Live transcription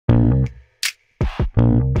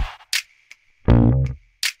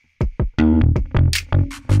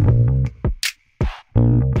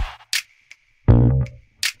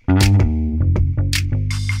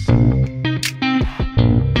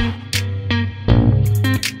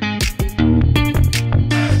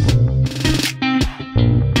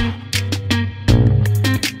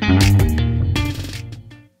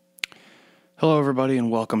everybody,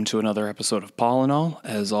 and welcome to another episode of Paul and All.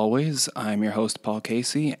 As always, I'm your host, Paul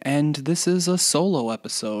Casey, and this is a solo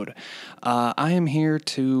episode. I am here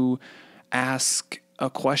to ask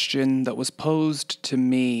a question that was posed to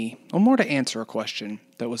me, or more to answer a question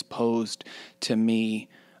that was posed to me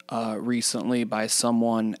recently by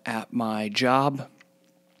someone at my job.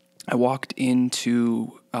 I work in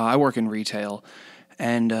retail,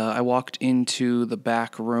 and I walked into the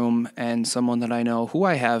back room, and someone that I know, who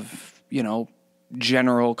I have,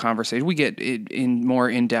 general conversation. We get in more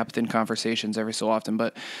in-depth in conversations every so often,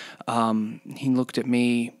 but he looked at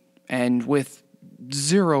me, and with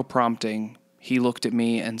zero prompting, he looked at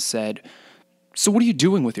me and said, "So what are you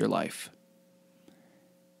doing with your life?"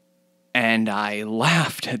 And I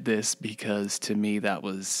laughed at this because to me that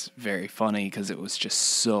was very funny because it was just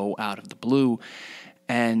so out of the blue.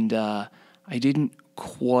 And I didn't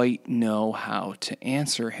quite know how to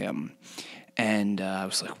answer him. And I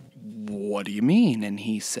was like, "What do you mean?" And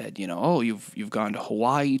he said, you've gone to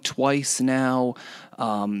Hawaii twice now.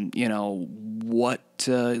 What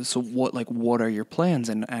are your plans?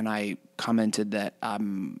 And I commented that I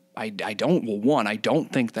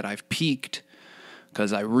don't think that I've peaked,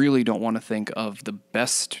 because I really don't want to think of the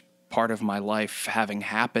best part of my life having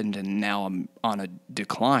happened and now I'm on a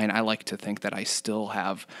decline. I like to think that I still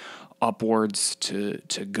have upwards to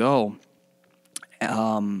go.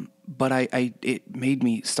 But it made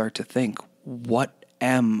me start to think, what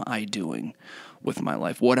am I doing with my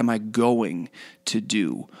life? What am I going to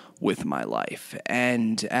do with my life?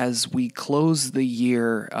 And as we close the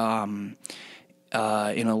year, in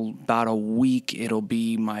about a week, it'll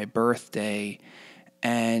be my birthday.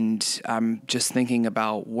 And I'm just thinking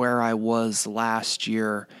about where I was last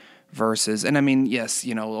year versus, and I mean, yes,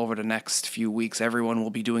 over the next few weeks, everyone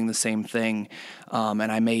will be doing the same thing. And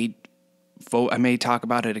I may talk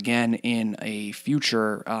about it again in a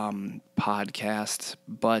future podcast,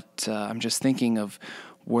 but I'm just thinking of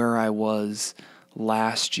where I was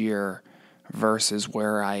last year versus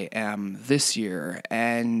where I am this year.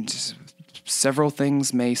 And several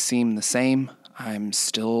things may seem the same. I'm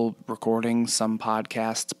still recording some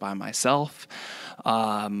podcasts by myself.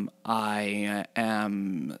 I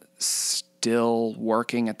am still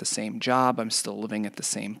working at the same job. I'm still living at the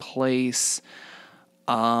same place.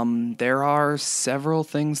 There are several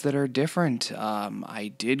things that are different.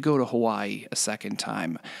 I did go to Hawaii a second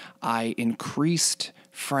time. I increased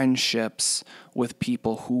friendships with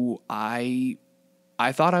people who I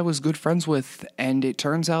thought I was good friends with, and it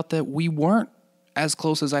turns out that we weren't as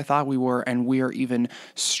close as I thought we were, and we are even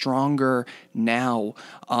stronger now.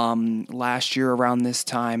 Last year around this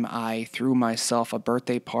time, I threw myself a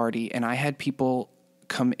birthday party, and I had people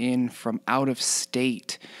come in from out of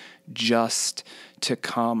state just to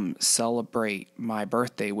come celebrate my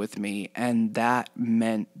birthday with me, and that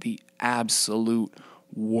meant the absolute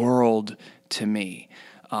world to me.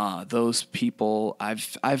 Those people,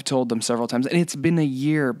 I've told them several times, and it's been a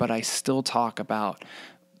year, but I still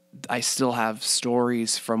have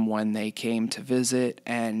stories from when they came to visit,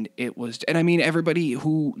 and I mean, everybody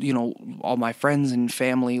who, all my friends and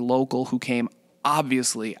family, local, who came,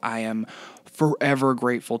 obviously I am forever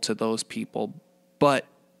grateful to those people. But,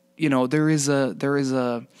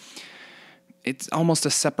 it's almost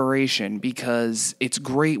a separation, because it's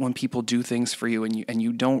great when people do things for you and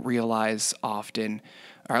you don't realize often,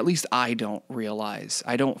 or at least I don't realize.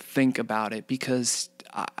 I don't think about it because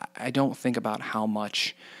I don't think about how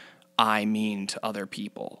much I mean to other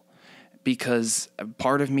people, because a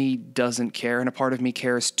part of me doesn't care and a part of me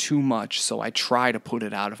cares too much, so I try to put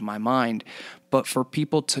it out of my mind. But for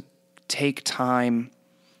people to take time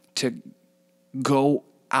to go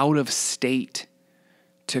out of state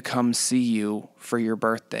to come see you for your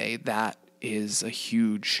birthday, that is a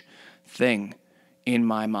huge thing in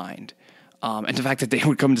my mind. And the fact that they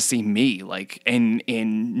would come to see me, like in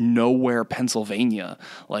nowhere, Pennsylvania,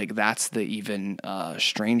 like that's the even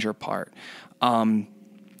stranger part.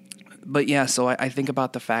 But yeah, so I think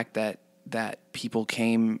about the fact that people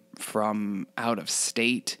came from out of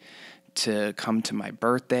state to come to my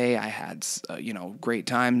birthday. I had, great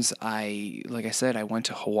times. Like I said, I went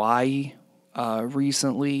to Hawaii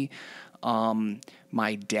recently.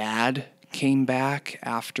 My dad came back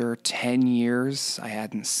after 10 years. I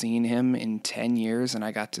hadn't seen him in 10 years, and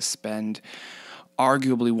I got to spend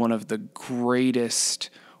arguably one of the greatest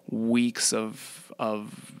weeks of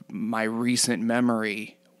my recent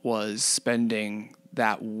memory was spending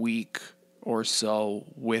that week or so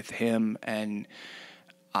with him. And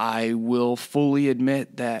I will fully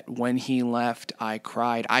admit that when he left, I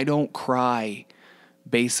cried. I don't cry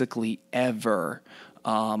basically ever.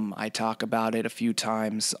 I talk about it a few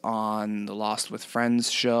times on the Lost with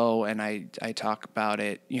Friends show, and I talk about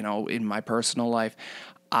it, in my personal life.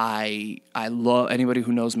 I love, anybody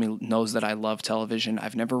who knows me knows that I love television.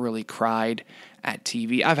 I've never really cried at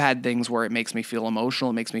TV. I've had things where it makes me feel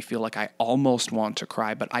emotional. It makes me feel like I almost want to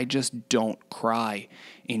cry, but I just don't cry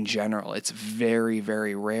in general. It's very,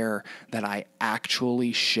 very rare that I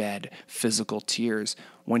actually shed physical tears.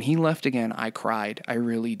 When he left again, I cried. I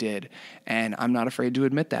really did. And I'm not afraid to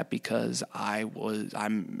admit that because I was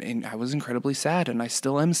incredibly sad, and I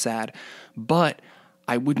still am sad, but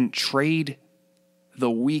I wouldn't trade the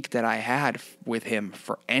week that I had with him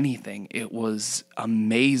for anything. It was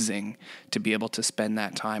amazing to be able to spend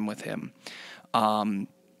that time with him.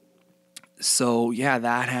 So yeah,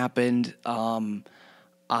 that happened.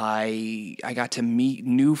 I got to meet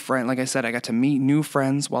new friends. Like I said, I got to meet new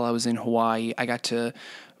friends while I was in Hawaii. I got to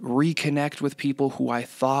reconnect with people who I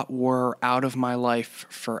thought were out of my life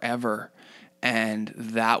forever. And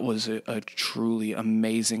that was a truly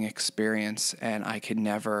amazing experience. And I could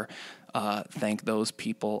never thank those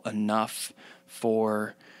people enough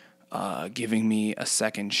for giving me a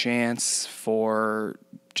second chance, for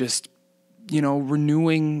just,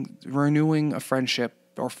 renewing a friendship,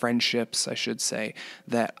 or friendships, I should say,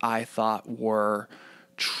 that I thought were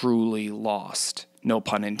truly lost. No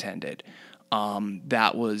pun intended.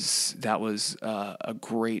 That was a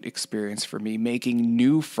great experience for me, making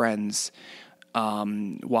new friends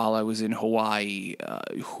while I was in Hawaii.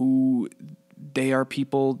 Who they are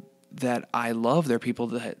people that I love. They're people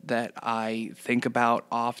that I think about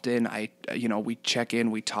often. We check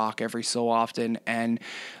in, we talk every so often, and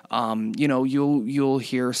you'll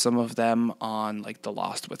hear some of them on like the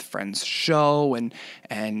Lost with Friends show, and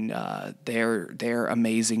they're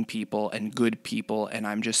amazing people and good people, and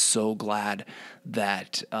I'm just so glad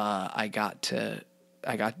that I get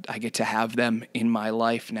to have them in my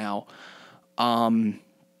life now. Let's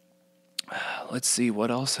see, what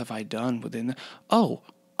else have I done within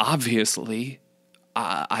obviously,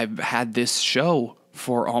 I've had this show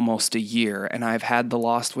for almost a year, and I've had the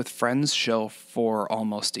Lost with Friends show for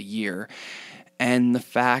almost a year. And the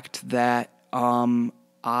fact that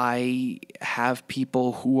I have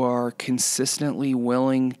people who are consistently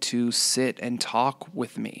willing to sit and talk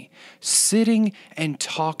with me, sitting and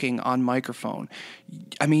talking on microphone.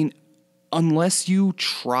 I mean, unless you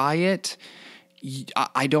try it,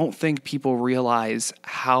 I don't think people realize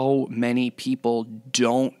how many people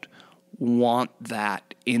don't want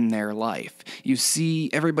that in their life. You see,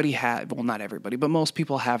 not everybody, but most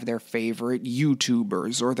people have their favorite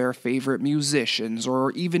YouTubers or their favorite musicians, or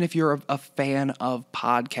even if you're a fan of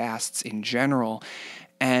podcasts in general.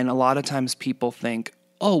 And a lot of times people think,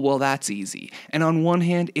 oh, well, that's easy. And on one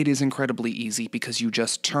hand, it is incredibly easy because you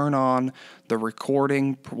just turn on the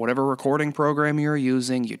recording, whatever recording program you're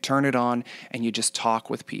using, you turn it on and you just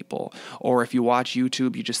talk with people. Or if you watch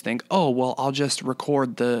YouTube, you just think, oh, well, I'll just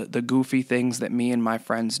record the goofy things that me and my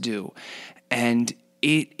friends do. And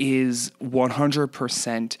it is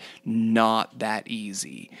 100% not that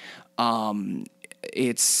easy.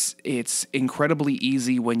 It's incredibly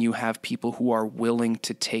easy when you have people who are willing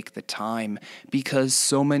to take the time, because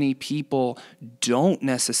so many people don't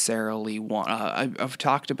necessarily want. I've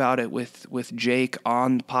talked about it with Jake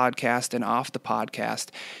on the podcast and off the podcast.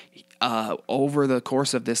 Over the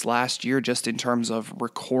course of this last year, just in terms of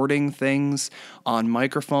recording things on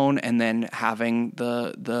microphone and then having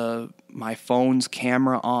my phone's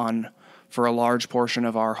camera on for a large portion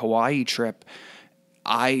of our Hawaii trip,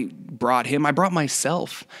 I brought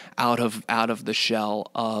myself out of the shell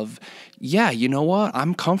of, yeah, you know what?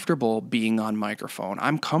 I'm comfortable being on microphone.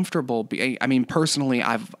 I'm comfortable. Personally,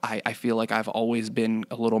 I feel like I've always been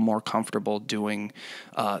a little more comfortable doing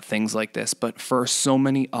things like this, but for so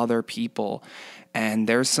many other people, and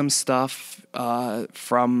there's some stuff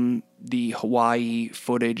from the Hawaii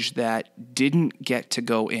footage that didn't get to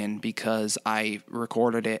go in because I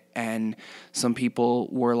recorded it, and some people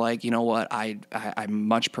were like, you know what, I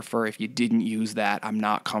much prefer if you didn't use that. I'm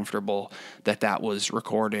not comfortable that was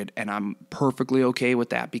recorded, and I'm perfectly okay with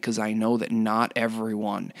that because I know that not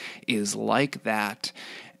everyone is like that,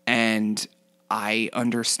 and I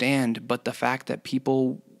understand. But the fact that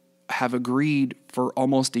people have agreed for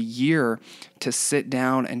almost a year to sit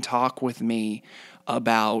down and talk with me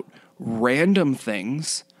about random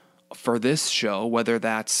things for this show, whether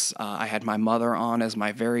that's I had my mother on as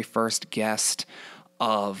my very first guest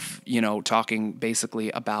of, talking basically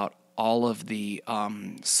about all of the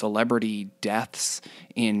celebrity deaths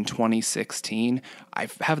in 2016. I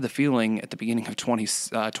have the feeling at the beginning of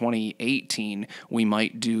 2018, we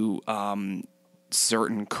might do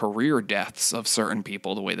certain career deaths of certain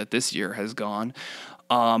people, the way that this year has gone.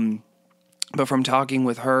 But from talking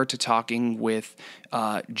with her to talking with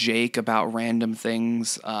Jake about random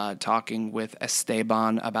things, talking with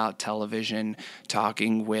Esteban about television,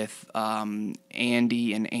 talking with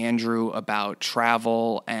Andy and Andrew about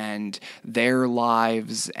travel and their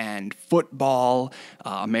lives and football,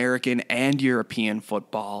 American and European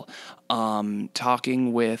football,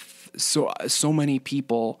 talking with so many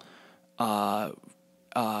people.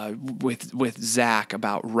 With Zach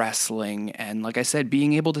about wrestling, and like I said,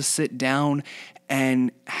 being able to sit down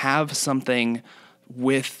and have something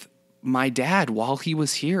with my dad while he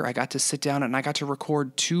was here. I got to sit down and I got to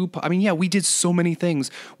record we did so many things.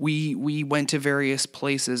 We went to various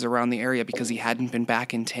places around the area because he hadn't been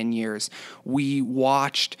back in 10 years. We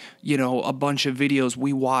watched, a bunch of videos.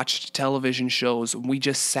 We watched television shows. We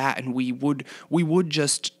just sat and we would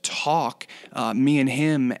just talk, me and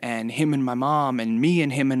him and my mom and me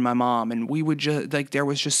and him and my mom. And we would just, there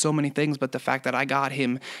was just so many things. But the fact that I got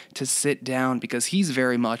him to sit down, because he's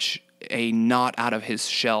very much a not out of his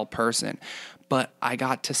shell person, but I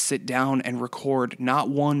got to sit down and record not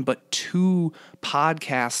one, but 2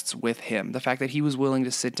 podcasts with him. The fact that he was willing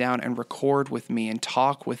to sit down and record with me and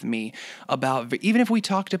talk with me about, even if we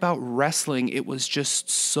talked about wrestling, it was just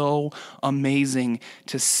so amazing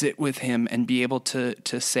to sit with him and be able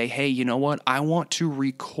to say, hey, you know what? I want to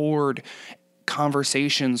record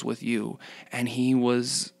conversations with you. And he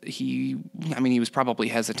was probably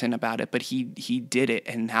hesitant about it, but he did it,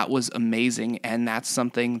 and that was amazing. And that's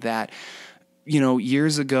something that,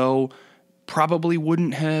 years ago probably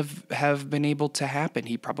wouldn't have been able to happen.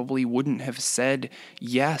 He probably wouldn't have said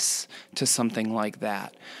yes to something like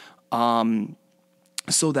that.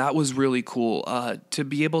 So that was really cool, to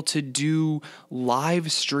be able to do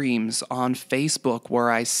live streams on Facebook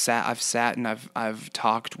where I've sat and I've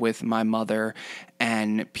talked with my mother,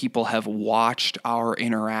 and people have watched our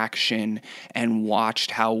interaction and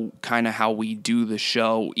watched how we do the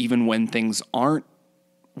show, even when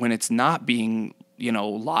when it's not being,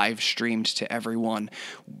 live streamed to everyone.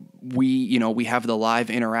 We have the live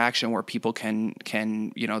interaction where people can,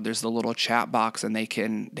 there's the little chat box and they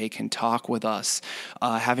can talk with us.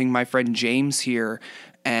 Having my friend James here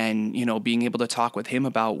and, being able to talk with him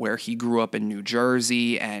about where he grew up in New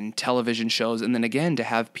Jersey and television shows. And then again, to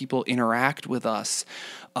have people interact with us,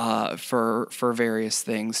 for various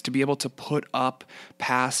things, to be able to put up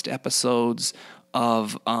past episodes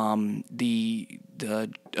of the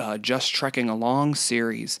Just Trekking Along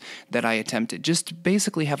series that I attempted, just to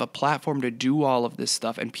basically have a platform to do all of this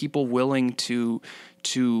stuff, and people willing to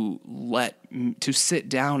sit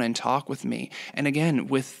down and talk with me. And again,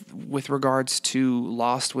 with regards to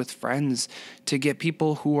Lost with Friends, to get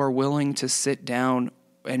people who are willing to sit down.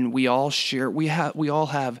 And we all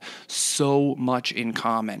have so much in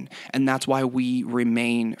common. And that's why we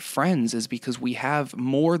remain friends, is because we have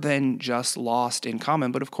more than just Lost in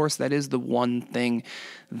common. But of course, that is the one thing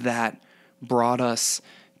that brought us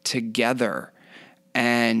together.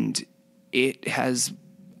 And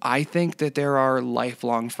I think that there are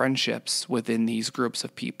lifelong friendships within these groups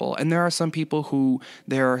of people. And there are some people who,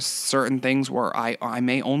 there are certain things where I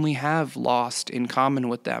may only have Lost in common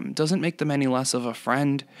with them. Doesn't make them any less of a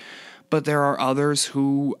friend. But there are others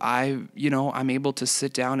who I'm able to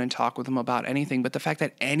sit down and talk with them about anything. But the fact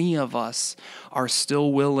that any of us are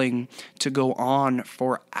still willing to go on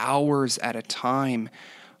for hours at a time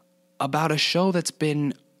about a show that's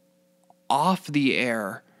been off the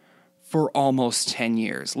air for almost 10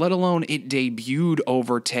 years, let alone it debuted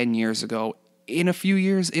over 10 years ago. In a few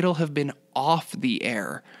years, it'll have been off the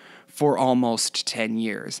air for almost 10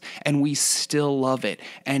 years, and we still love it.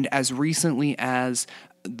 And as recently as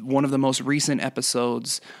one of the most recent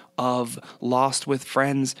episodes of Lost with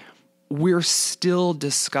Friends, we're still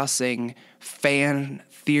discussing fan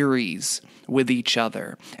theories with each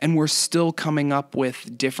other, and we're still coming up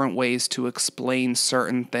with different ways to explain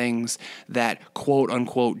certain things that quote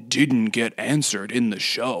unquote didn't get answered in the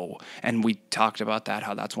show. And we talked about that,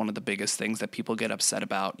 how that's one of the biggest things that people get upset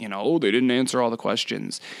about, they didn't answer all the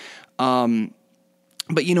questions.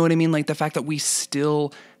 But you know what I mean? Like the fact that we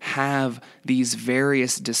still have these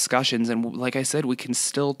various discussions, and like I said, we can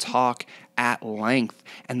still talk at length,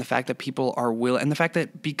 and the fact that people are willing, and the fact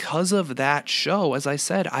that because of that show, as I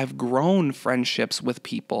said, I've grown friendships with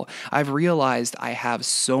people. I've realized I have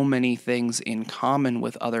so many things in common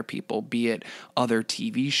with other people, be it other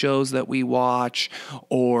TV shows that we watch,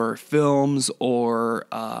 or films, or,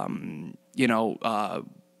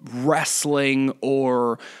 wrestling,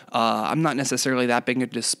 or I'm not necessarily that big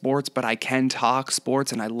into sports, but I can talk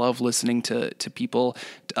sports, and I love listening to people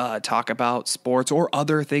talk about sports or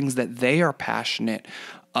other things that they are passionate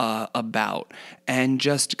about, and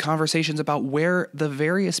just conversations about where the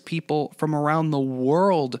various people from around the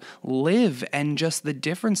world live, and just the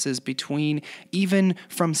differences between, even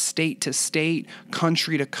from state to state,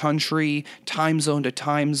 country to country, time zone to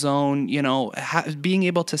time zone, being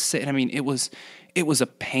able to sit. I mean, it was a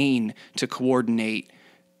pain to coordinate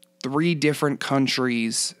 3 different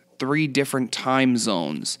countries, 3 different time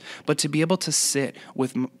zones, but to be able to sit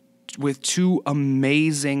with 2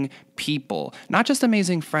 amazing people, not just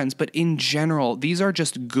amazing friends, but in general, these are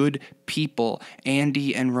just good people,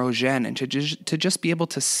 Andy and Rojen, and to just be able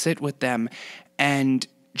to sit with them, and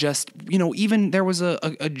just, even there was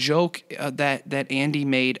a joke that Andy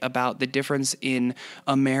made about the difference in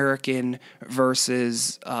American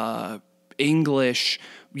versus English,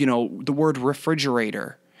 the word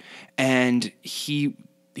refrigerator. And he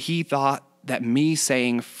thought that me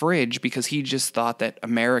saying fridge, because he just thought that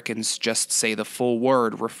Americans just say the full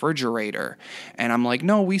word refrigerator. And I'm like,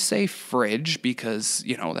 no, we say fridge because,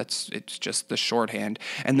 it's just the shorthand.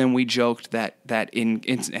 And then we joked that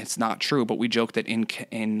it's not true, but we joked that in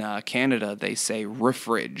Canada they say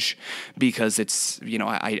refridge, because it's,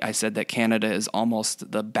 I said that Canada is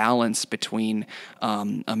almost the balance between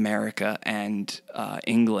America and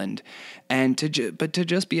England. And to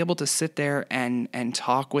just be able to sit there and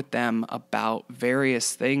talk with them about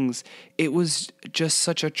various things, it was just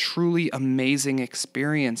such a truly amazing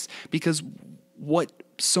experience, because what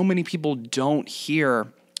so many people don't hear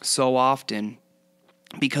so often,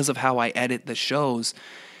 because of how I edit the shows,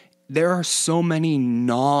 there are so many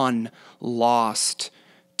non-Lost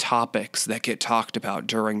topics that get talked about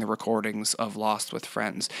during the recordings of Lost with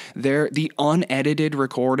Friends. The unedited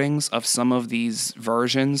recordings of some of these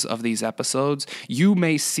versions of these episodes, you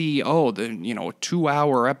may see, a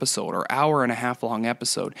 2-hour episode or hour and a half long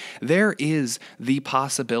episode. There is the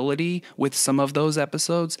possibility with some of those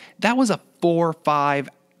episodes, that was a 4, 5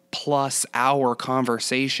 plus hour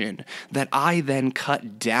conversation that I then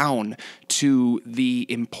cut down to the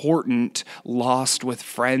important Lost with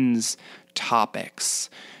Friends topics,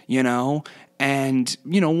 and,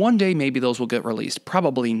 one day maybe those will get released.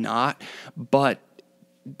 Probably not, but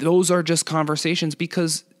those are just conversations,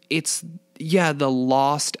 because the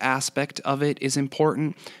Lost aspect of it is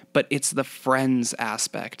important, but it's the Friends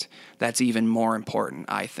aspect that's even more important,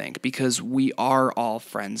 I think, because we are all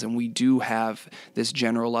friends and we do have this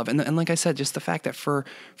general love. And like I said, just the fact that for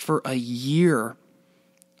a year,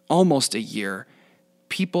 almost a year,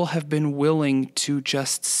 people have been willing to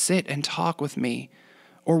just sit and talk with me,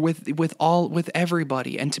 or with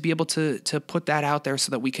everybody, and to be able to put that out there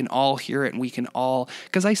so that we can all hear it, and we can all,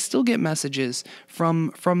 because I still get messages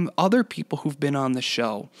from other people who've been on the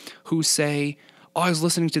show who say, I was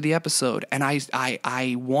listening to the episode and I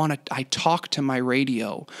talk to my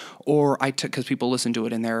radio, or because people listen to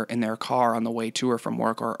it in their car on the way to or from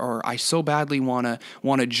work, or I so badly want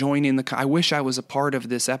to join in I wish I was a part of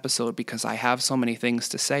this episode because I have so many things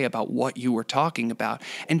to say about what you were talking about.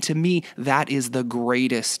 And to me, that is the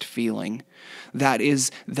greatest feeling.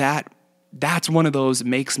 That's one of those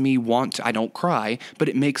makes me want to, I don't cry, but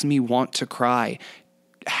it makes me want to cry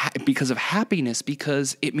because of happiness,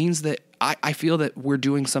 because it means that I feel that we're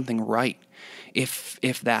doing something right. If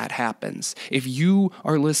that happens, if you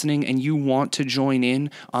are listening and you want to join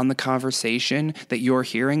in on the conversation that you're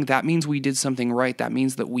hearing, that means we did something right. That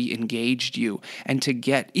means that we engaged you. And to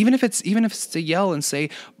get, even if it's to yell and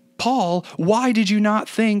say, Paul, why did you not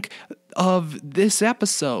think of this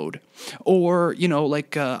episode? Or,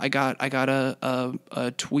 I got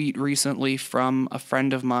a tweet recently from a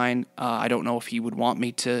friend of mine. I don't know if he would want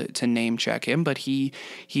me to name check him, but he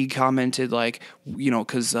commented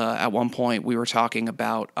because at one point we were talking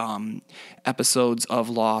about episodes of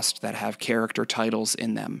Lost that have character titles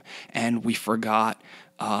in them, and we forgot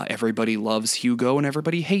everybody loves Hugo and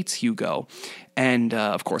everybody hates Hugo. And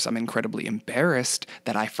of course, I'm incredibly embarrassed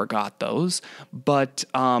that I forgot those, but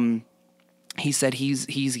he said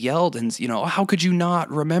he's yelled and, how could you not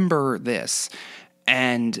remember this?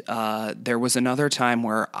 And there was another time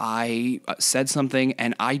where I said something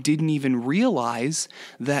and I didn't even realize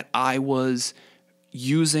that I was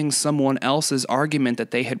using someone else's argument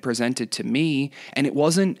that they had presented to me, and it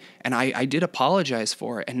wasn't, and I did apologize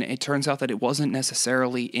for it, and it turns out that it wasn't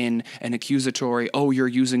necessarily in an accusatory, oh, you're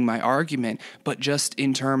using my argument, but just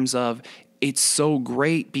in terms of, it's so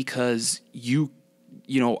great because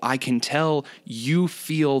I can tell you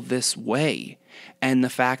feel this way, and the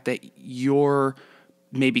fact that you're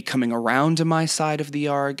maybe coming around to my side of the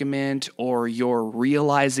argument, or you're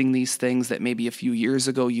realizing these things that maybe a few years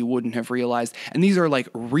ago you wouldn't have realized. And these are like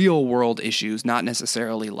real world issues, not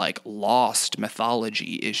necessarily like lost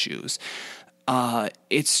mythology issues.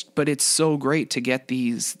 It's so great to get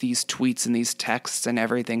these tweets and these texts and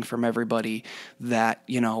everything from everybody that,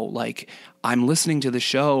 like, I'm listening to the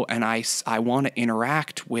show and I want to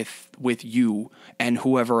interact with you and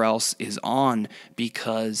whoever else is on,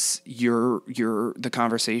 because the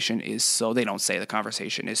conversation is so, they don't say the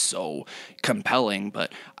conversation is so compelling,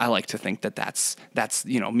 but I like to think that that's,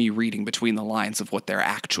 me reading between the lines of what they're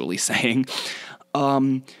actually saying.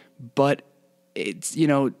 But it's,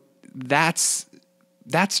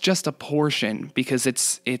 that's just a portion, because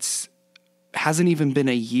it's hasn't even been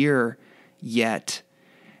a year yet,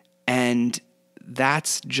 and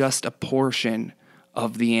that's just a portion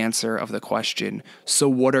of the answer of the question. So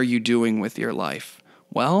what are you doing with your life?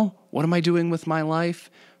 Well, what am I doing with my life?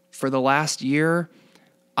 For the last year,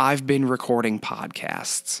 I've been recording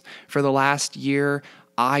podcasts. For the last year,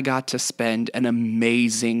 I got to spend an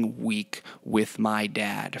amazing week with my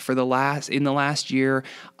dad. In the last year,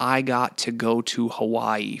 I got to go to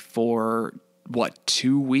Hawaii for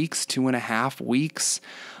 2.5 weeks.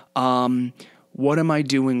 What am I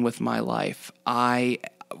doing with my life?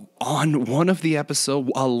 On one of the episodes,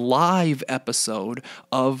 a live episode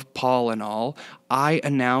of Paul and All, I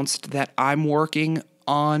announced that I'm working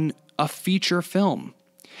on a feature film.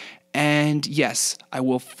 And yes, I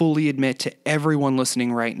will fully admit to everyone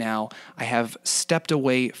listening right now, I have stepped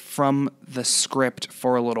away from the script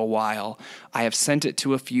for a little while. I have sent it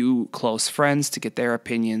to a few close friends to get their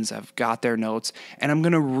opinions. I've got their notes, and I'm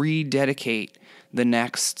going to rededicate the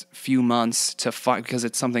next few months to because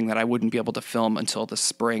it's something that I wouldn't be able to film until the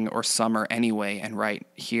spring or summer anyway. And right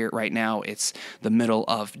now, it's the middle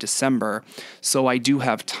of December. So I do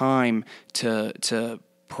have time to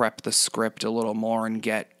prep the script a little more and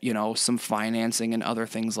get, some financing and other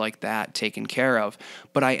things like that taken care of.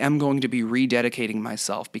 But I am going to be rededicating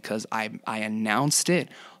myself, because I announced it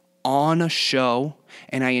on a show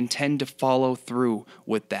and I intend to follow through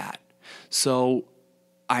with that. So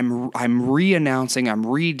I'm re-announcing, I'm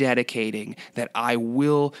rededicating that I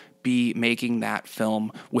will be making that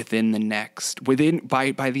film by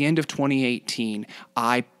the end of 2018.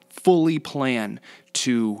 I fully plan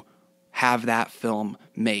to have that film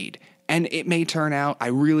made. And it may turn out, I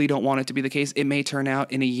really don't want it to be the case, it may turn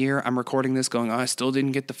out in a year I'm recording this going, I still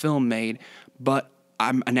didn't get the film made, but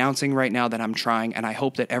I'm announcing right now that I'm trying, and I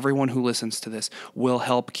hope that everyone who listens to this will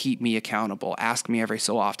help keep me accountable. Ask me every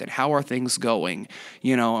so often, how are things going,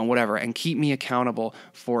 and whatever, and keep me accountable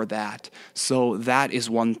for that. So that is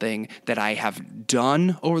one thing that I have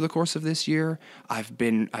done over the course of this year. I've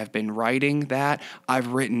been writing that. I've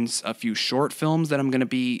written a few short films that I'm going to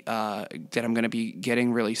be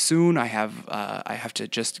getting really soon. I have to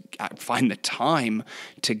just find the time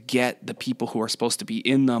to get the people who are supposed to be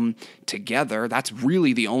in them together. That's really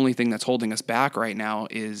the only thing that's holding us back right now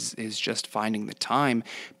is just finding the time,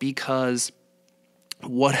 because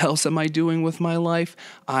what else am I doing with my life?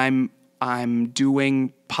 I'm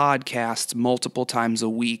doing podcasts multiple times a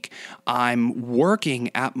week. I'm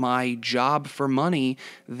working at my job for money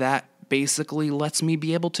that basically lets me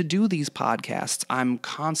be able to do these podcasts. I'm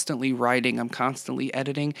constantly writing, I'm constantly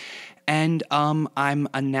editing, and I'm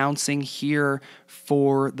announcing here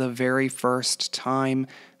for the very first time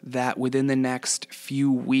that within the next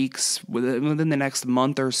few weeks, within the next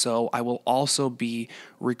month or so, I will also be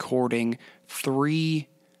recording 3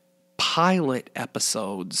 pilot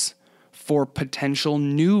episodes for potential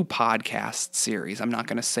new podcast series. I'm not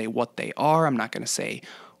going to say what they are. I'm not going to say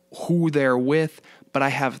who they're with, but I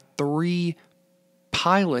have 3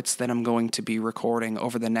 pilots that I'm going to be recording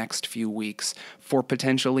over the next few weeks for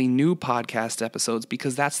potentially new podcast episodes,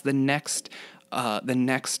 because that's the next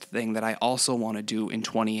thing that I also want to do in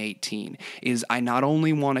 2018 is I not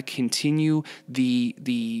only want to continue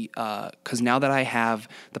because now that I have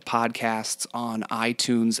the podcasts on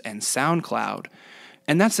iTunes and SoundCloud,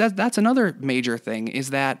 and that's another major thing,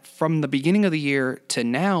 is that from the beginning of the year to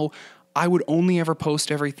now, I would only ever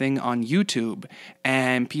post everything on YouTube,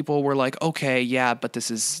 and people were like, okay, yeah, but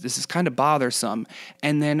this is kind of bothersome.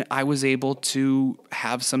 And then I was able to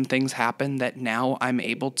have some things happen that now I'm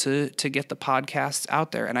able to get the podcasts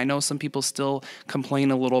out there. And I know some people still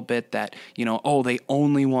complain a little bit that, they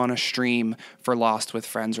only want to stream for Lost with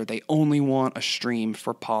Friends, or they only want a stream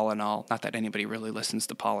for Paul and All. Not that anybody really listens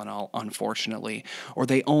to Paul and All, unfortunately. Or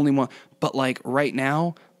they only want, but like right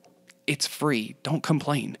now, it's free. Don't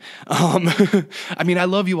complain. I mean, I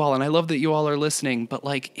love you all and I love that you all are listening, but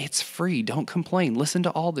like, it's free. Don't complain. Listen to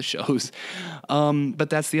all the shows. But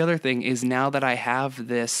that's the other thing is now that I have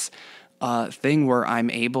this thing where I'm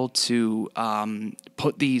able to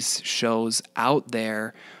put these shows out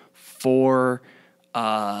there for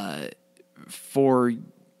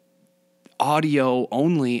audio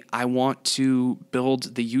only, I want to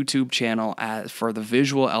build the YouTube channel for the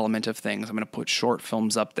visual element of things. I'm going to put short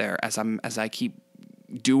films up there as I keep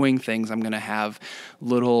doing things. I'm going to have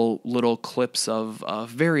little clips of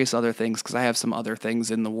various other things because I have some other things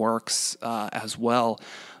in the works as well.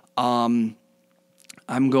 I'm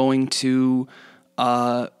going to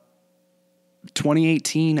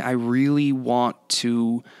 2018. I really want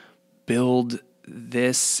to build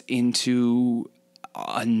this into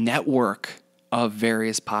a network of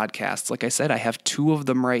various podcasts. Like I said, I have 2 of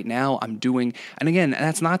them right now. I'm doing, and again,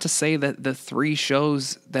 that's not to say that the 3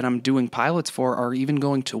 shows that I'm doing pilots for are even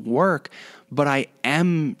going to work, but I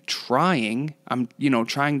am trying. I'm,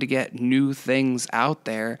 trying to get new things out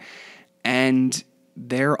there, and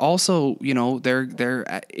they're also,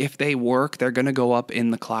 they're if they work, they're going to go up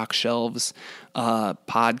in the Clock Shelves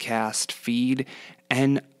podcast feed,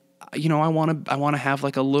 and I want to have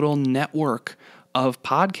like a little network of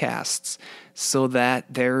podcasts so that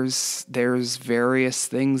there's various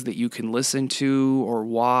things that you can listen to or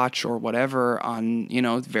watch or whatever on,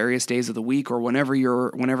 various days of the week or whenever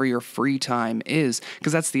your free time is.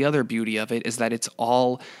 Because that's the other beauty of it, is that it's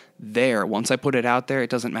all there. Once I put it out there, it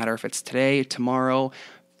doesn't matter if it's today, tomorrow,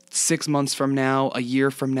 6 months from now, a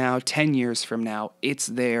year from now, 10 years from now, it's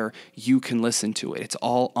there. You can listen to it. It's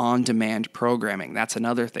all on-demand programming. That's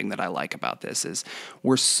another thing that I like about this is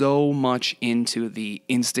we're so much into the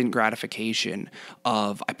instant gratification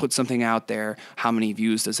of I put something out there, how many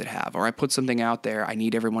views does it have? Or I put something out there, I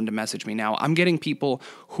need everyone to message me. Now, I'm getting people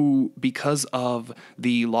who, because of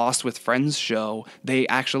the Lost with Friends show, they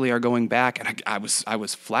actually are going back, and I was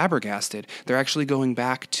flabbergasted. They're actually going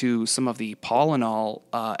back to some of the Paul and All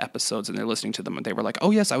episodes, and they're listening to them, and they were like, oh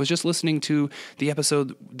yes, I was just listening to the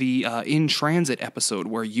episode, the In Transit episode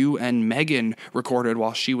where you and Megan recorded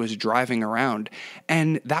while she was driving around.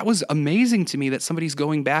 And that was amazing to me that somebody's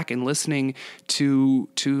going back and listening to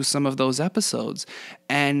some of those episodes.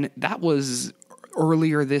 And that was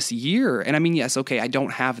earlier this year. And I mean, yes, okay, I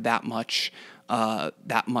don't have that much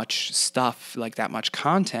stuff, like that much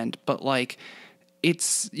content, but like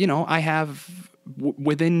it's, I have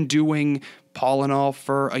within doing Paul and All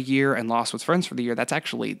for a year and Lost with Friends for the year, that's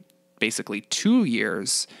actually basically 2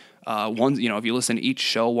 years. If you listen to each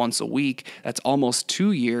show once a week, that's almost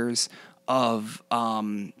 2 years of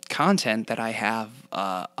content that I have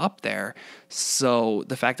up there. So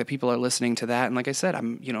the fact that people are listening to that, and like I said,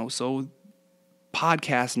 so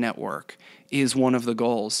podcast network is one of the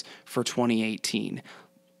goals for 2018.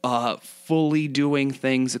 Fully doing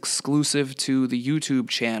things exclusive to the YouTube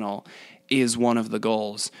channel is one of the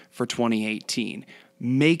goals for 2018.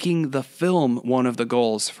 Making the film one of the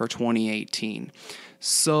goals for 2018.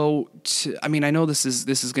 So, I know this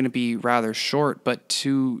is going to be rather short, but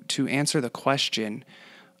to answer the question,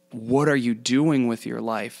 what are you doing with your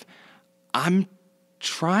life? I'm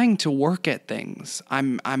trying to work at things.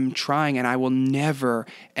 I'm trying, and I will never,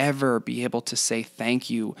 ever be able to say thank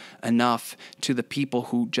you enough to the people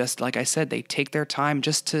who just, like I said, they take their time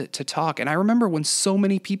just to talk. And I remember when so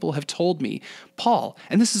many people have told me, Paul,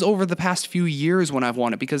 and this is over the past few years when I've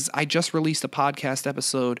wanted, because I just released a podcast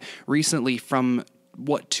episode recently from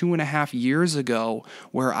 2.5 years ago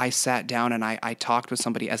where I sat down and I talked with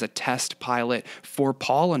somebody as a test pilot for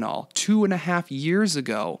Paul and All 2.5 years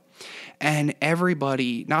ago. And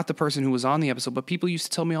everybody, not the person who was on the episode, but people used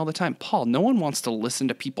to tell me all the time, Paul, no one wants to listen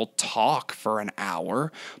to people talk for an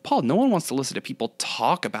hour. Paul, no one wants to listen to people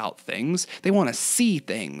talk about things. They want to see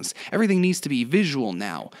things. Everything needs to be visual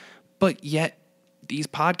now. But yet, these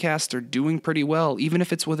podcasts are doing pretty well, even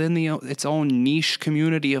if it's within its own niche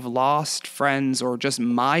community of lost friends or just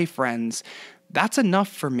my friends. That's enough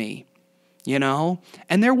for me,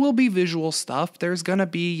 And there will be visual stuff. There's gonna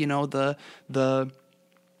be,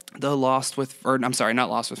 the Lost with, or I'm sorry, not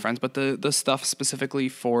Lost with Friends, but the stuff specifically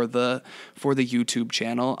for the YouTube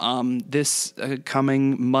channel. This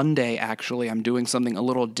coming Monday, actually, I'm doing something a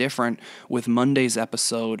little different with Monday's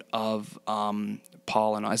episode of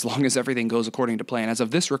Paul and as long as everything goes according to plan. As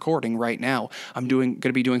of this recording right now, I'm going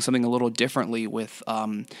to be doing something a little differently with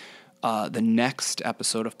the next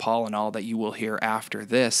episode of Paul and All that you will hear after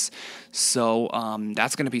this. So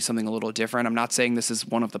that's going to be something a little different. I'm not saying this is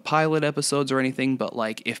one of the pilot episodes or anything, but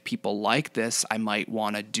like if people like this, I might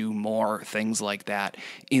want to do more things like that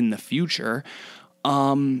in the future.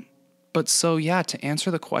 But so yeah, to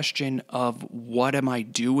answer the question of what am I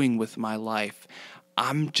doing with my life,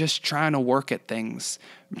 I'm just trying to work at things.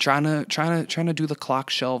 I'm trying to do the clock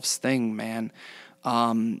shelves thing, man.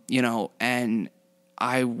 And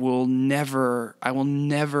I will never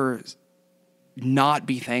not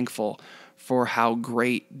be thankful for how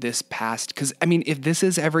great this past, because I mean, if this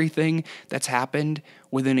is everything that's happened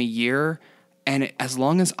within a year, and as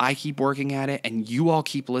long as I keep working at it and you all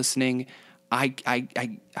keep listening, I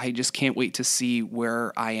just can't wait to see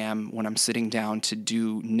where I am when I'm sitting down to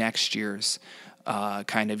do next year's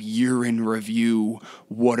kind of year in review.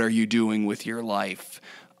 What are you doing with your life?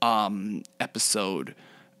 Episode.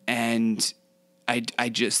 And I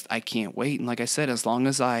can't wait. And like I said, as long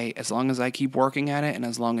as I keep working at it, and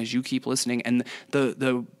as long as you keep listening, and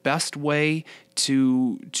the best way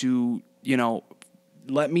to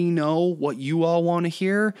let me know what you all want to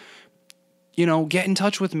hear, get in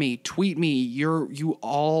touch with me, tweet me.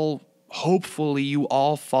 Hopefully you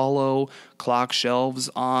all follow Clock Shelves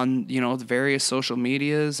on, the various social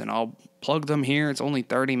medias, and I'll plug them here. It's only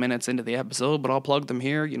 30 minutes into the episode, but I'll plug them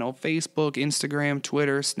here. Facebook, Instagram,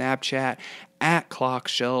 Twitter, Snapchat, at Clock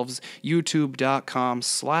Shelves,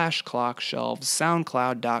 youtube.com/Clock Shelves,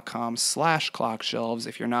 soundcloud.com/Clock Shelves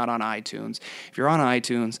if you're not on iTunes. If you're on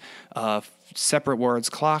iTunes, separate words,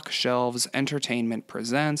 Clock Shelves Entertainment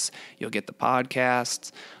Presents. You'll get the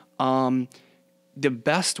podcasts. The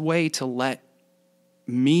best way to let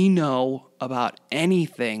me know about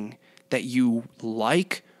anything that you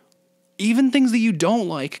like, even things that you don't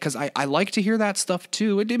like, because I like to hear that stuff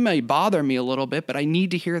too. It may bother me a little bit, but I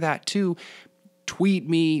need to hear that too. Tweet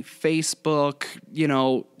me, Facebook,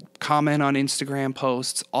 comment on Instagram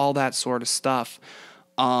posts, all that sort of stuff.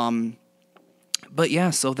 But yeah,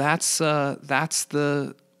 so that's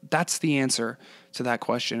the answer to that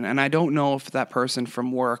question. And I don't know if that person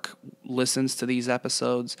from work listens to these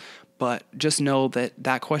episodes, but just know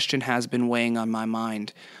that question has been weighing on my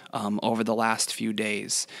mind over the last few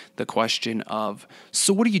days. The question of,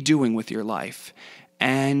 so what are you doing with your life?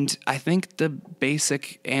 And I think the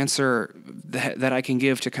basic answer that I can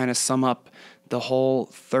give to kind of sum up the whole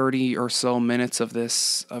 30 or so minutes of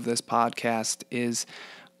this podcast is,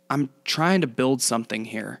 I'm trying to build something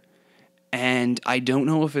here, and I don't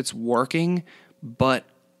know if it's working, but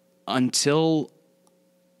until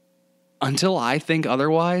I think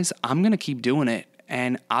otherwise, I'm going to keep doing it,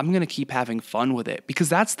 and I'm going to keep having fun with it,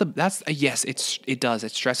 because yes, it does.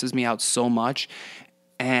 It stresses me out so much.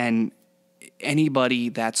 And anybody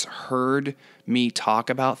that's heard me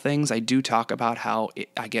talk about things, I do talk about how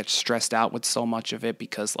I get stressed out with so much of it,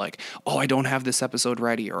 because I don't have this episode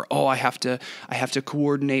ready, or I have to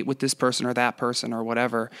coordinate with this person or that person or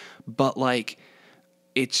whatever. But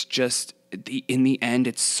it's just in the end,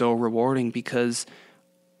 it's so rewarding, because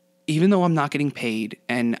even though I'm not getting paid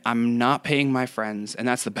and I'm not paying my friends, and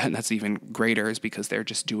that's even greater, is because they're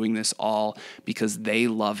just doing this all because they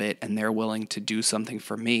love it and they're willing to do something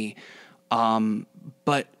for me.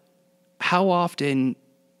 But how often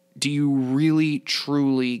do you really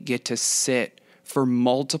truly get to sit for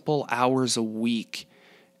multiple hours a week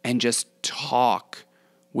and just talk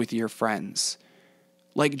with your friends?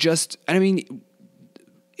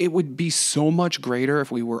 It would be so much greater if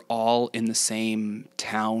we were all in the same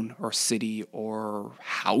town or city or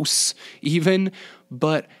house even.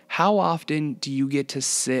 But how often do you get to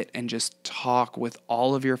sit and just talk with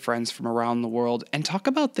all of your friends from around the world and talk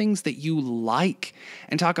about things that you like,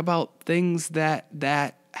 and talk about things that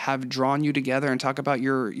have drawn you together, and talk about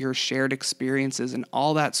your shared experiences and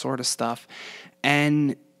all that sort of stuff?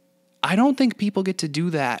 And I don't think people get to do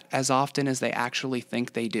that as often as they actually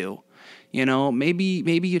think they do.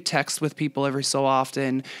 Maybe you text with people every so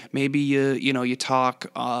often. Maybe you talk,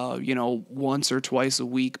 once or twice a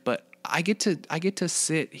week. But I get to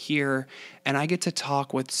sit here and I get to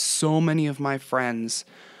talk with so many of my friends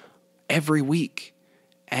every week,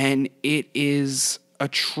 and it is a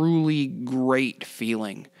truly great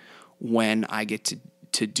feeling when I get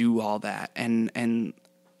to do all that. And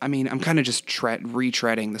I mean, I'm kind of just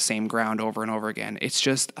retreading the same ground over and over again. It's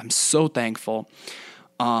just, I'm so thankful.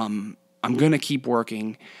 I'm going to keep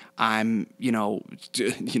working. I'm, as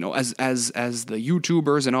the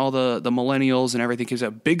YouTubers and all the millennials and everything keeps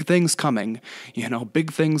up, big things coming,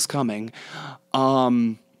 big things coming. I'll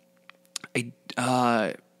make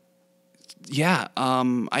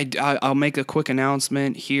a quick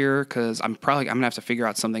announcement here, because I'm going to have to figure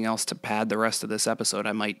out something else to pad the rest of this episode.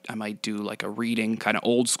 I might do like a reading, kind of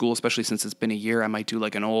old school, especially since it's been a year. I might do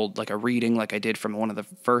like a reading like I did from one of the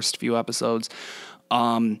first few episodes.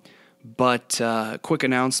 But quick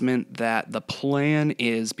announcement that the plan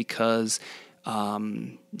is, because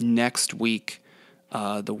next week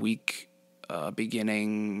the week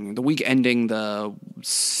the week ending the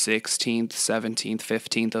 16th, 17th,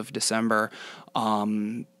 15th of December.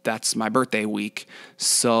 That's my birthday week.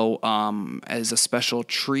 So, as a special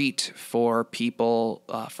treat for people,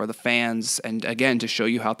 for the fans, and again, to show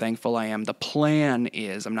you how thankful I am, the plan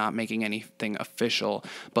is, I'm not making anything official,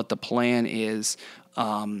 but the plan is,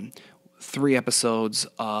 3 episodes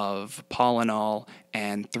of Paul and All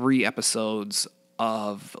and 3 episodes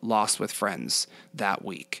of Lost with Friends that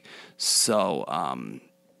week. So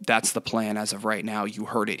that's the plan as of right now. You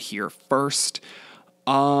heard it here first.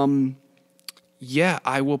 Yeah,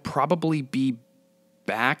 I will probably be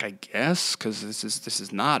back, I guess, because this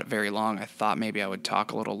is not very long. I thought maybe I would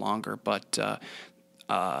talk a little longer, but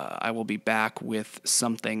I will be back with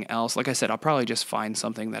something else. Like I said, I'll probably just find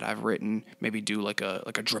something that I've written, maybe do like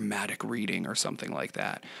a dramatic reading or something like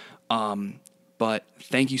that. But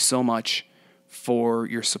thank you so much for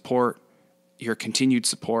your support, your continued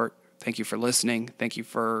support. Thank you for listening. Thank you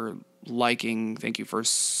for liking. Thank you for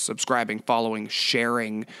subscribing, following,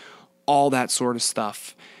 sharing, all that sort of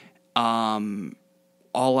stuff. All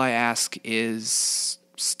I ask is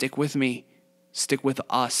stick with me, stick with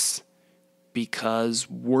us, because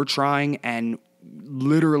we're trying and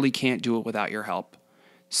literally can't do it without your help.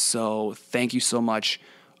 So thank you so much.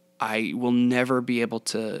 I will never be able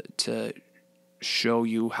to show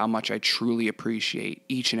you how much I truly appreciate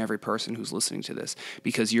each and every person who's listening to this,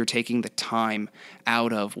 because you're taking the time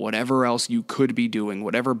out of whatever else you could be doing,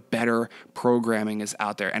 whatever better programming is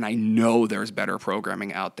out there. And I know there's better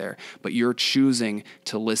programming out there, but you're choosing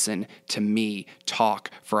to listen to me talk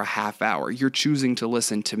for a half hour. You're choosing to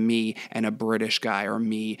listen to me and a British guy, or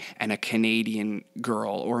me and a Canadian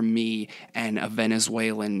girl, or me and a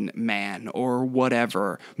Venezuelan man, or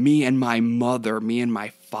whatever, me and my mother, me and my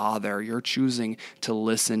father. You're choosing to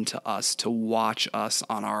listen to us, to watch us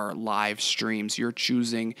on our live streams. You're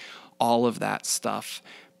choosing all of that stuff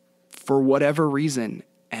for whatever reason.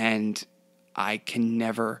 And I can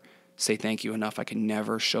never say thank you enough. I can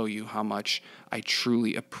never show you how much I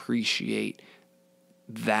truly appreciate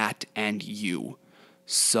that and you.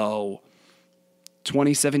 So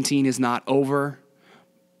 2017 is not over,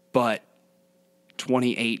 but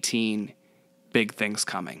 2018, big things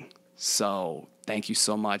coming. So thank you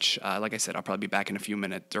so much. Like I said, I'll probably be back in a few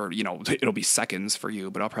minutes, or, it'll be seconds for you,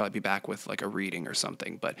 but I'll probably be back with like a reading or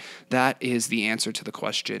something. But that is the answer to the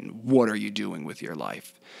question, what are you doing with your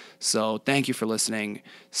life? So thank you for listening.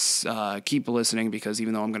 Keep listening, because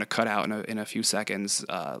even though I'm going to cut out in a few seconds,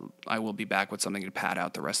 I will be back with something to pad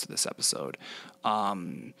out the rest of this episode. Be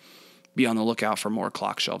on the lookout for more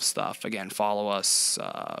Clock Shelves stuff. Again, follow us,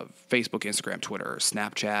 Facebook, Instagram, Twitter,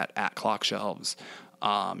 Snapchat @ClockShelves.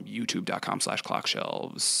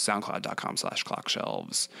 YouTube.com/ClockShelves,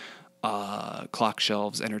 SoundCloud.com/ClockShelves,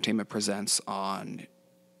 ClockShelves Entertainment Presents on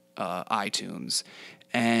iTunes.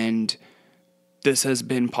 And this has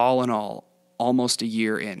been Paul and All, almost a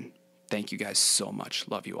year in. Thank you guys so much.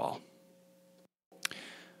 Love you all.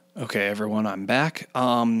 Okay, everyone, I'm back.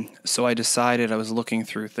 So I decided, I was looking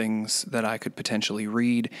through things that I could potentially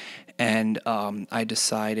read, and I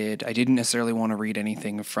decided I didn't necessarily want to read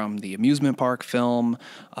anything from the amusement park film.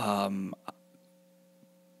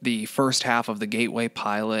 The first half of the Gateway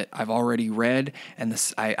pilot I've already read, and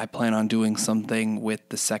I plan on doing something with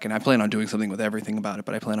the second. I plan on doing something with everything about it,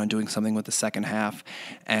 but I plan on doing something with the second half.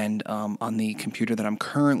 And on the computer that I'm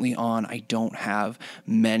currently on, I don't have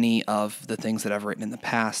many of the things that I've written in the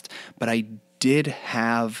past, but I did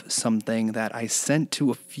have something that I sent to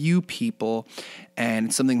a few people, and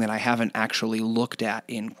it's something that I haven't actually looked at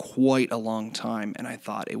in quite a long time, and I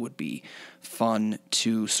thought it would be fun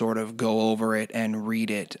to sort of go over it and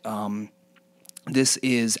read it. This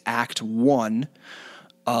is Act 1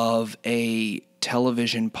 of a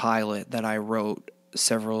television pilot that I wrote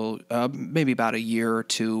maybe about a year or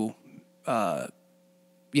two, a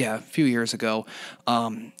few years ago,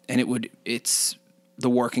 and the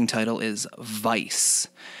working title is Vice,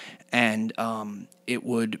 and it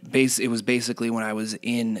was basically when I was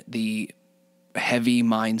in the heavy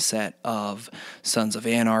mindset of Sons of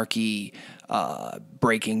Anarchy,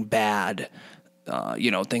 Breaking Bad,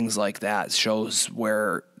 things like that, shows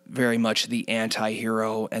where very much the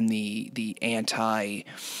anti-hero and the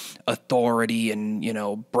anti-authority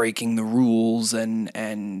and, breaking the rules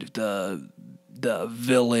and the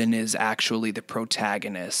villain is actually the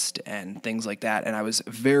protagonist and things like that. And I was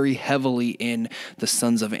very heavily in the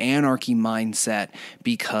Sons of Anarchy mindset,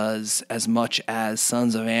 because as much as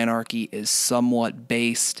Sons of Anarchy is somewhat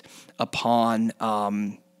based upon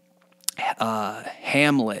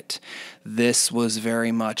Hamlet, this was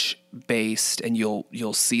very much based, and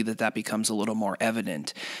you'll see that becomes a little more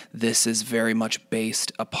evident. This is very much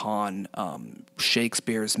based upon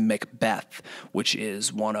Shakespeare's Macbeth, which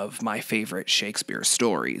is one of my favorite Shakespeare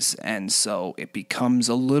stories, and so it becomes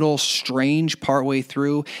a little strange partway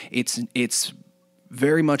through. It's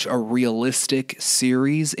very much a realistic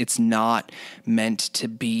series. It's not meant to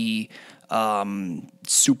be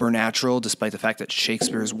supernatural, despite the fact that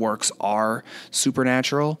Shakespeare's works are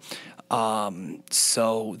supernatural.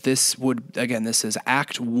 So this is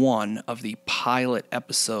Act 1 of the pilot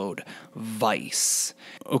episode, Vice.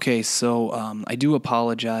 Okay, so I do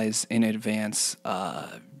apologize in advance,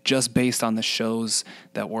 just based on the shows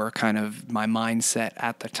that were kind of my mindset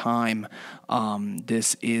at the time.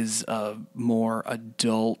 This is a more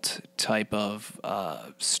adult type of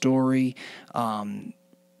story.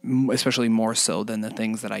 Especially more so than the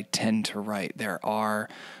things that I tend to write. There are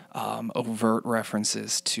overt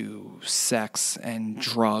references to sex and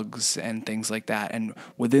drugs and things like that. And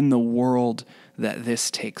within the world that this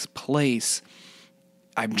takes place,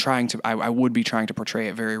 I would be trying to portray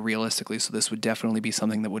it very realistically. So this would definitely be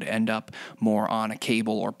something that would end up more on a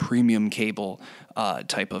cable or premium cable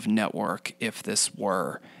type of network if this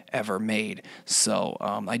were ever made. So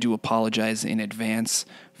I do apologize in advance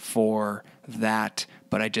for that,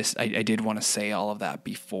 but I did want to say all of that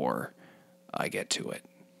before I get to it.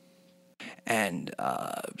 And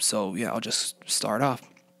so I'll just start off.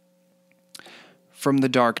 From the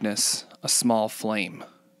darkness, a small flame.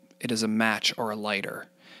 It is a match or a lighter.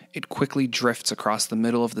 It quickly drifts across the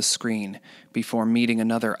middle of the screen before meeting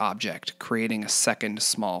another object, creating a second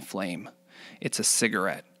small flame. It's a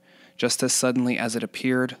cigarette. Just as suddenly as it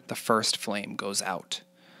appeared, the first flame goes out.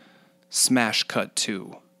 Smash cut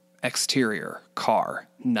 2. Exterior, car,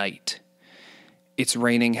 night. It's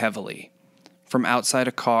raining heavily. From outside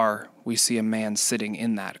a car, we see a man sitting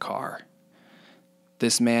in that car.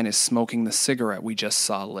 This man is smoking the cigarette we just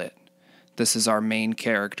saw lit. This is our main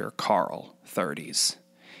character, Carl, 30s.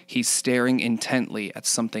 He's staring intently at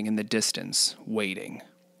something in the distance, waiting.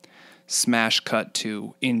 Smash cut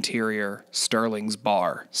to interior, Sterling's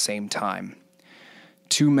bar, same time.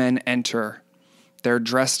 2 men enter. They're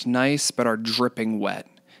dressed nice but are dripping wet.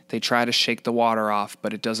 They try to shake the water off,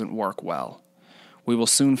 but it doesn't work well. We will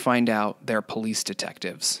soon find out they're police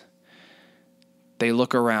detectives. They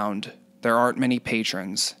look around. There aren't many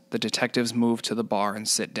patrons. The detectives move to the bar and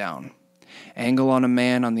sit down. Angle on a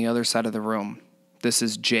man on the other side of the room. This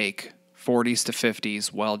is Jake, 40s to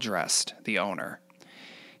 50s, well-dressed, the owner.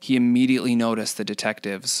 He immediately noticed the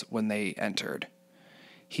detectives when they entered.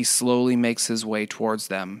 He slowly makes his way towards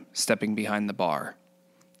them, stepping behind the bar.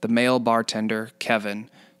 The male bartender, Kevin,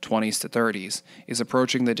 20s to 30s, is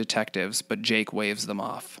approaching the detectives, but Jake waves them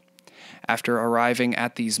off. After arriving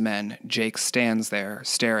at these men, Jake stands there,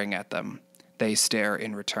 staring at them. They stare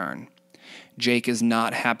in return. Jake is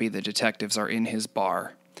not happy the detectives are in his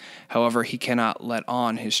bar. However, he cannot let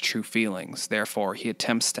on his true feelings, therefore he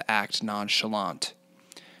attempts to act nonchalant.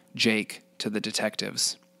 Jake to the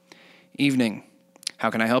detectives. Evening. How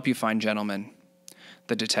can I help you, fine gentlemen?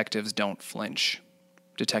 The detectives don't flinch.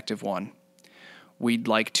 Detective 1. We'd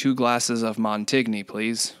like 2 glasses of Montigny,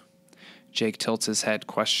 please. Jake tilts his head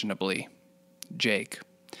questionably. Jake.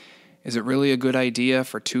 Is it really a good idea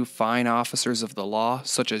for 2 fine officers of the law,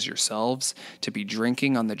 such as yourselves, to be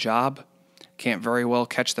drinking on the job? Can't very well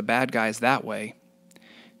catch the bad guys that way.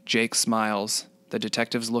 Jake smiles. The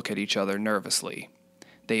detectives look at each other nervously.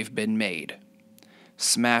 They've been made.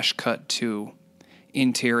 Smash cut 2.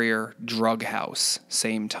 Interior, drug house,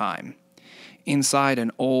 same time. Inside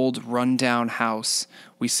an old, run-down house,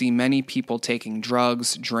 we see many people taking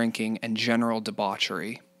drugs, drinking, and general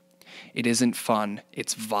debauchery. It isn't fun,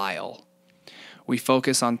 it's vile. We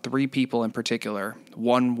focus on 3 people in particular,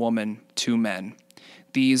 1 woman, 2 men.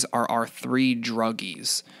 These are our 3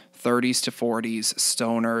 druggies, 30s to 40s,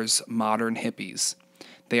 stoners, modern hippies.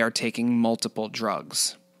 They are taking multiple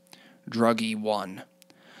drugs. Druggie 1.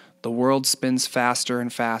 The world spins faster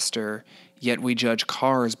and faster, yet we judge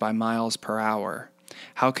cars by miles per hour.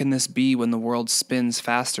 How can this be when the world spins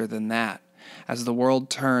faster than that? As the world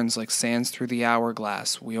turns like sands through the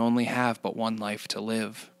hourglass, we only have but 1 life to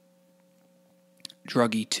live.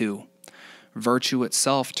 Druggie 2. Virtue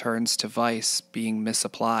itself turns to vice, being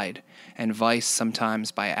misapplied, and vice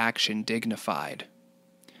sometimes by action dignified.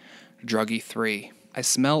 Druggie 3. I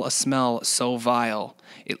smell a smell so vile,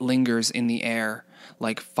 it lingers in the air,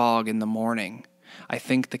 like fog in the morning. I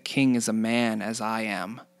think the king is a man as I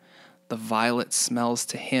am. The violet smells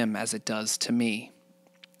to him as it does to me.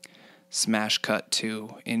 Smash cut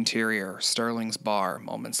to interior, Sterling's bar,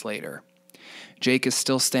 moments later. Jake is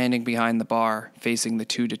still standing behind the bar, facing the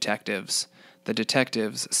two detectives. The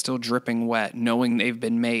detectives, still dripping wet, knowing they've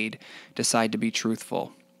been made, decide to be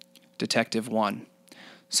truthful. Detective 1.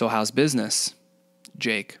 So how's business?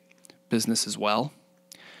 Jake. Business as well?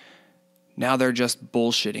 Now they're just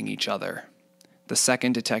bullshitting each other. The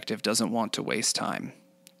second detective doesn't want to waste time.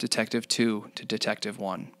 Detective 2 to Detective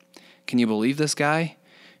 1. Can you believe this guy?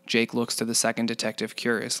 Jake looks to the second detective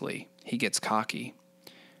curiously. He gets cocky.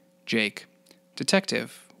 Jake.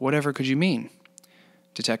 Detective, whatever could you mean?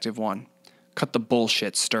 Detective 1. Cut the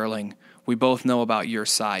bullshit, Sterling. We both know about your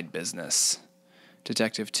side business.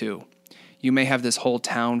 Detective 2. You may have this whole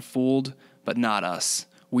town fooled, but not us.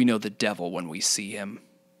 We know the devil when we see him.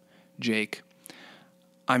 Jake.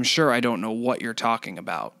 I'm sure I don't know what you're talking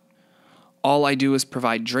about. All I do is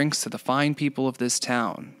provide drinks to the fine people of this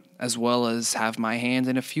town, as well as have my hand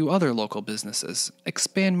in a few other local businesses,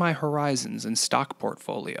 expand my horizons and stock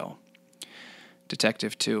portfolio.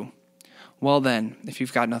 Detective 2. Well then, if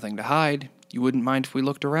you've got nothing to hide, you wouldn't mind if we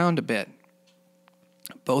looked around a bit.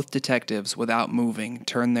 Both detectives, without moving,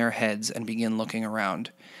 turn their heads and begin looking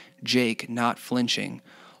around. Jake, not flinching,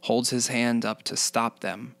 holds his hand up to stop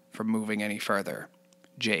them from moving any further.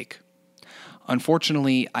 Jake.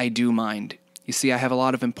 Unfortunately, I do mind. You see, I have a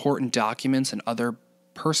lot of important documents and other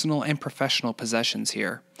personal and professional possessions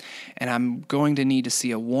here, and I'm going to need to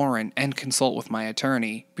see a warrant and consult with my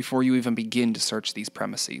attorney before you even begin to search these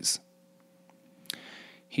premises.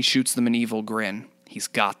 He shoots them an evil grin. He's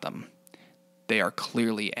got them. They are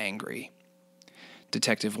clearly angry.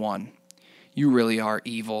 Detective 1. You really are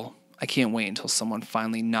evil. I can't wait until someone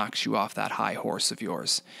finally knocks you off that high horse of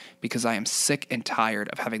yours, because I am sick and tired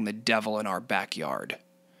of having the devil in our backyard.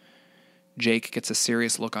 Jake gets a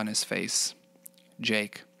serious look on his face.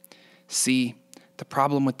 Jake. See, the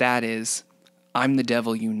problem with that is, I'm the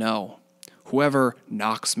devil you know. Whoever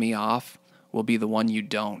knocks me off will be the one you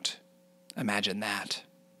don't. Imagine that.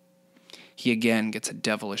 He again gets a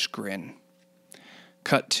devilish grin.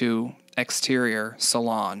 Cut to exterior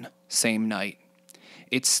salon, same night.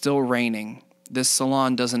 It's still raining. This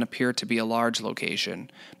salon doesn't appear to be a large location,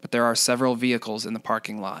 but there are several vehicles in the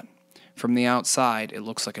parking lot. From the outside, it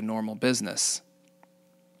looks like a normal business.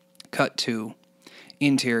 Cut to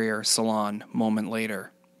interior salon, moment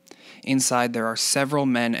later. Inside, there are several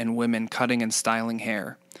men and women cutting and styling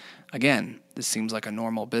hair. Again, this seems like a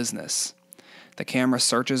normal business. The camera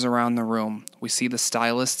searches around the room. We see the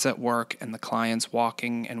stylists at work and the clients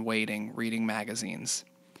walking and waiting, reading magazines.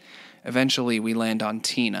 Eventually, we land on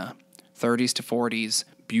Tina, 30s to 40s,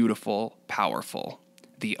 beautiful, powerful,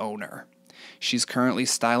 the owner. She's currently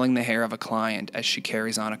styling the hair of a client as she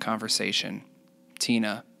carries on a conversation.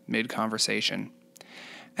 Tina, mid-conversation.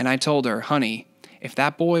 And I told her, honey, if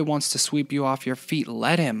that boy wants to sweep you off your feet,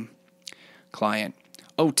 let him. Client,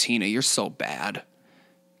 oh, Tina, you're so bad.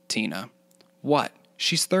 Tina, what?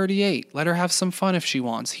 She's 38. Let her have some fun if she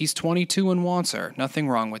wants. He's 22 and wants her. Nothing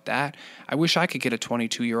wrong with that. I wish I could get a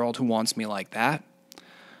 22-year-old who wants me like that.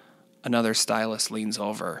 Another stylist leans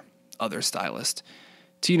over. Other stylist.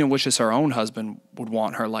 Tina wishes her own husband would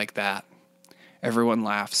want her like that. Everyone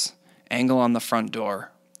laughs. Angle on the front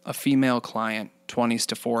door. A female client, 20s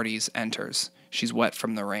to 40s, enters. She's wet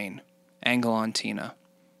from the rain. Angle on Tina.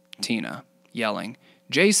 Tina, yelling,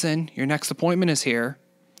 Jason, your next appointment is here.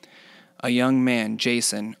 A young man,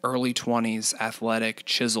 Jason, early 20s, athletic,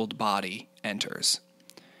 chiseled body, enters.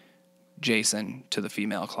 Jason, to the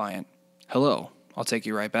female client. Hello, I'll take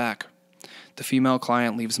you right back. The female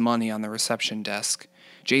client leaves money on the reception desk.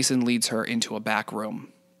 Jason leads her into a back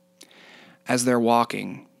room. As they're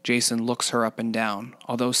walking, Jason looks her up and down.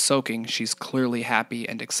 Although soaking, she's clearly happy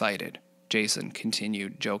and excited. Jason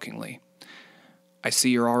continued jokingly. I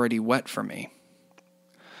see you're already wet for me.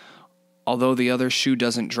 Although the other shoe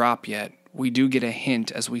doesn't drop yet, we do get a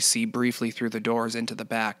hint as we see briefly through the doors into the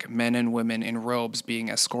back, men and women in robes being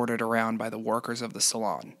escorted around by the workers of the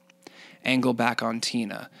salon. Angle back on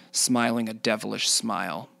Tina, smiling a devilish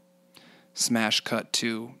smile. Smash cut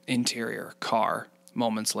to interior, car,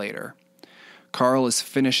 moments later. Carl is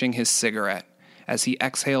finishing his cigarette. As he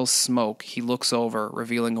exhales smoke, he looks over,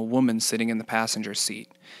 revealing a woman sitting in the passenger seat.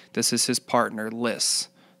 This is his partner, Liz,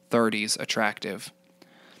 30s, attractive.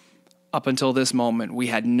 Up until this moment, we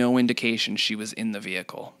had no indication she was in the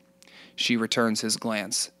vehicle. She returns his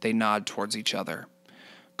glance. They nod towards each other.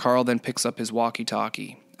 Carl then picks up his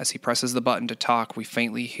walkie-talkie. As he presses the button to talk, we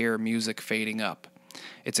faintly hear music fading up.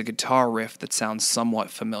 It's a guitar riff that sounds somewhat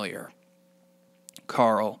familiar.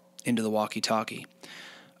 Carl, into the walkie-talkie.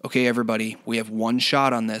 Okay, everybody, we have one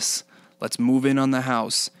shot on this. Let's move in on the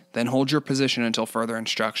house, then hold your position until further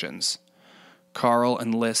instructions. Carl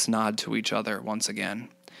and Liz nod to each other once again.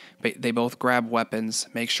 They both grab weapons,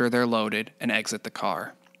 make sure they're loaded, and exit the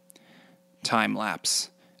car. Time lapse.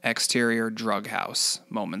 Exterior drug house,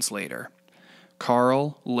 moments later.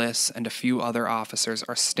 Carl, Liss, and a few other officers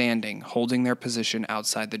are standing, holding their position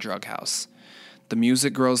outside the drug house. The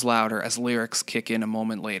music grows louder as lyrics kick in a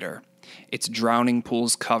moment later. It's Drowning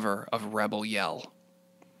Pool's cover of Rebel Yell.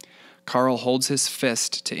 Carl holds his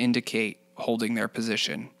fist to indicate holding their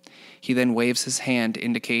position. He then waves his hand,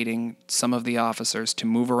 indicating some of the officers to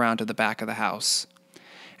move around to the back of the house.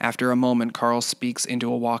 After a moment, Carl speaks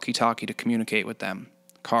into a walkie-talkie to communicate with them.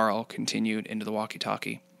 Carl continued into the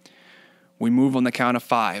walkie-talkie. We move on the count of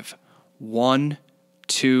 5. 1,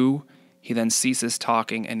 2. He then ceases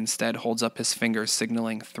talking and instead holds up his fingers,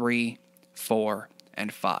 signaling 3, 4,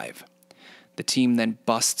 and 5. The team then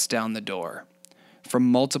busts down the door.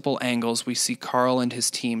 From multiple angles, we see Carl and his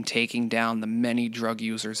team taking down the many drug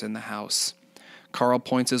users in the house. Carl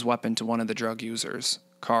points his weapon to one of the drug users.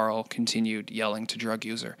 Carl continued, yelling to drug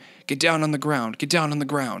user, "Get down on the ground! Get down on the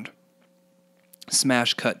ground!"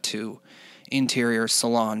 Smash cut to interior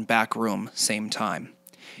salon, back room, same time.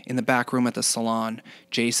 In the back room at the salon,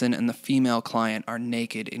 Jason and the female client are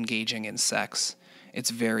naked, engaging in sex. It's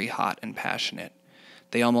very hot and passionate.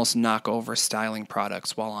 They almost knock over styling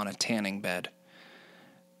products while on a tanning bed.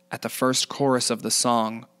 At the first chorus of the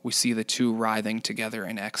song, we see the two writhing together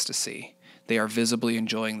in ecstasy. They are visibly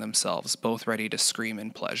enjoying themselves, both ready to scream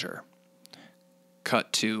in pleasure.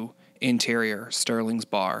 Cut to interior, Sterling's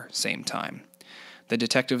bar, same time. The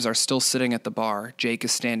detectives are still sitting at the bar. Jake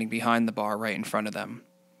is standing behind the bar right in front of them.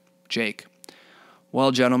 Jake: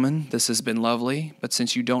 "Well, gentlemen, this has been lovely, but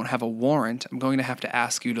since you don't have a warrant, I'm going to have to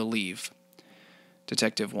ask you to leave."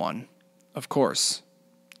 Detective 1: "Of course.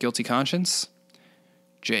 Guilty conscience?"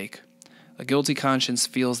 Jake: "A guilty conscience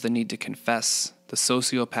feels the need to confess. The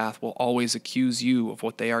sociopath will always accuse you of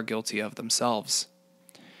what they are guilty of themselves."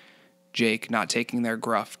 Jake, not taking their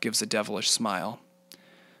gruff, gives a devilish smile.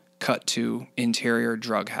 Cut to interior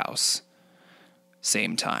drug house.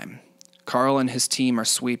 Same time. Carl and his team are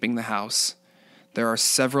sweeping the house. There are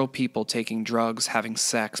several people taking drugs, having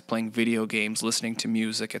sex, playing video games, listening to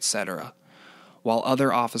music, etc. While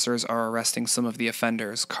other officers are arresting some of the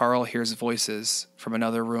offenders, Carl hears voices from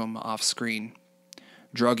another room off-screen.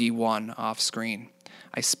 Druggie 1 off-screen.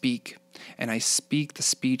 I speak, and I speak the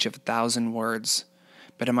speech of 1,000 words.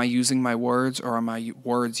 But am I using my words, or are my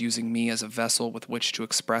words using me as a vessel with which to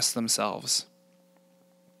express themselves?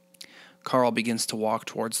 Carl begins to walk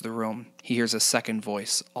towards the room. He hears a second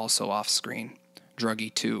voice, also off-screen.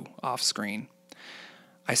 Druggie 2 off-screen.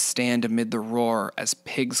 I stand amid the roar as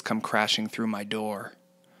pigs come crashing through my door.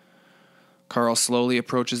 Carl slowly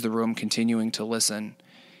approaches the room, continuing to listen.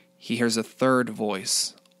 He hears a third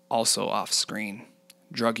voice, also off-screen.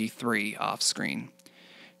 Druggie 3 off-screen.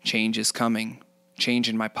 Change is coming. Change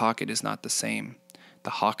in my pocket is not the same.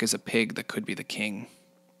 The hawk is a pig that could be the king.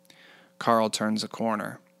 Carl turns a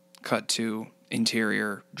corner. Cut to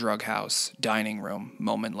interior drug house, dining room,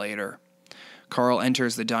 moment later. Carl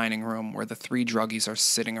enters the dining room where the 3 druggies are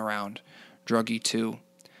sitting around. Druggie 2.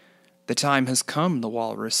 The time has come, the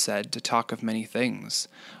walrus said, to talk of many things.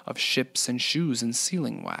 Of ships and shoes and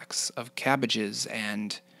sealing wax. Of cabbages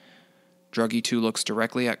and... Druggie 2 looks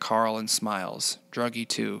directly at Carl and smiles. Druggie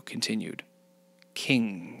 2 continued.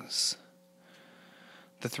 Kings.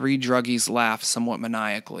 The 3 druggies laugh somewhat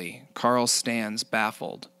maniacally. Carl stands,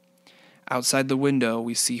 baffled. Outside the window,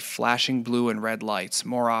 we see flashing blue and red lights.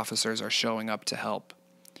 More officers are showing up to help.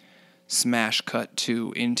 Smash cut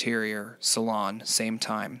to interior, salon, same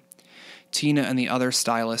time. Tina and the other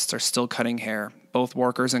stylists are still cutting hair. Both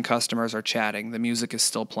workers and customers are chatting. The music is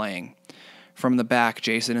still playing. From the back,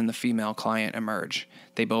 Jason and the female client emerge.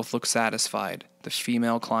 They both look satisfied. The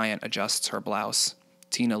female client adjusts her blouse.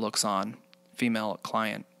 Tina looks on. Female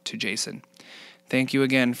client to Jason. Thank you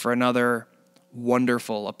again for another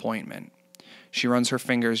wonderful appointment. She runs her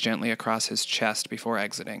fingers gently across his chest before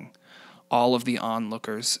exiting. All of the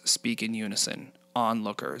onlookers speak in unison.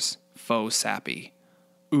 Onlookers. Faux sappy.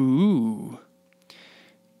 Ooh.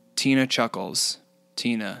 Tina chuckles.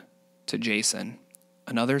 Tina to Jason.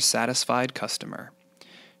 Another satisfied customer.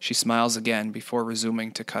 She smiles again before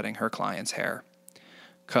resuming to cutting her client's hair.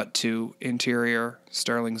 Cut to interior,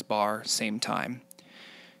 Sterling's bar, same time.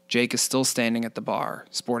 Jake is still standing at the bar,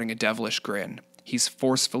 sporting a devilish grin. He's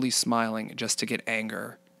forcefully smiling just to get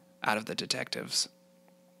anger out of the detectives.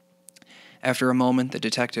 After a moment, the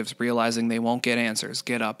detectives, realizing they won't get answers,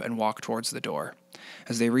 get up and walk towards the door.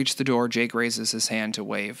 As they reach the door, Jake raises his hand to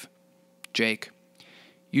wave. Jake: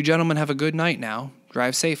 "You gentlemen have a good night now.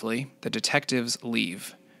 Drive safely." The detectives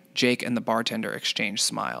leave. Jake and the bartender exchange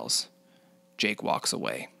smiles. Jake walks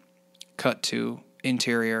away. Cut to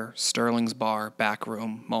Interior, Sterling's bar, back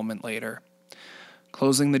room, moment later.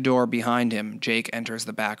 Closing the door behind him, Jake enters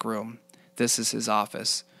the back room. This is his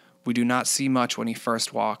office. We do not see much when he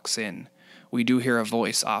first walks in. We do hear a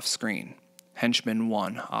voice off screen. Henchman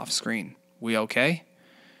 1 off screen. We okay?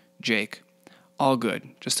 Jake. All good.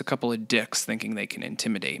 Just a couple of dicks thinking they can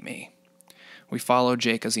intimidate me. We follow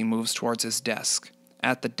Jake as he moves towards his desk.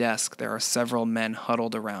 At the desk, there are several men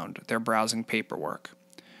huddled around. They're browsing paperwork.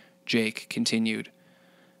 Jake continued.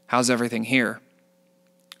 How's everything here?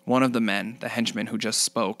 One of the men, the henchman who just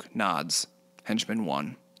spoke, nods. Henchman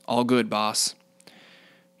 1. All good, boss.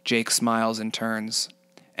 Jake smiles and turns.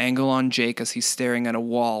 Angle on Jake as he's staring at a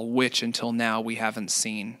wall, which, until now, we haven't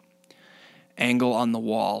seen. Angle on the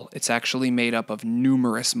wall. It's actually made up of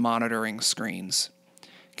numerous monitoring screens.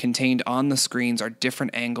 Contained on the screens are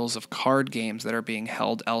different angles of card games that are being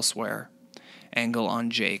held elsewhere. Angle on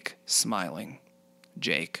Jake, smiling.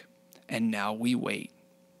 Jake. And now we wait.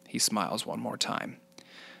 He smiles one more time.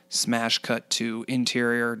 Smash cut to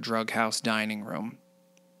interior drug house dining room.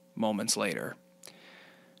 Moments later.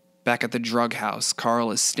 Back at the drug house,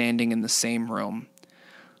 Carl is standing in the same room.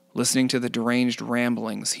 Listening to the deranged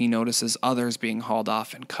ramblings, he notices others being hauled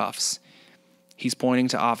off in cuffs. He's pointing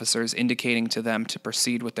to officers, indicating to them to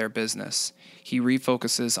proceed with their business. He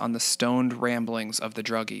refocuses on the stoned ramblings of the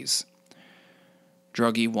druggies.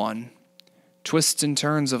 Druggie 1. Twists and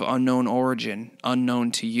turns of unknown origin,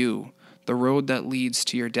 unknown to you. The road that leads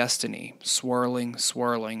to your destiny, swirling,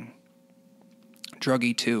 swirling.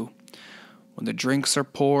 Druggie 2. When the drinks are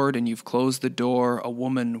poured and you've closed the door, a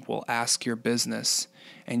woman will ask your business,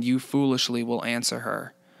 and you foolishly will answer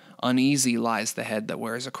her. Uneasy lies the head that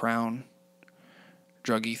wears a crown.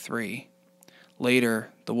 Druggie 3.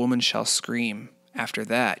 Later, the woman shall scream. After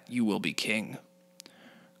that, you will be king.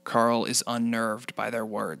 Carl is unnerved by their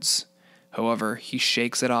words. However, he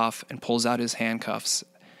shakes it off and pulls out his handcuffs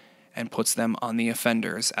and puts them on the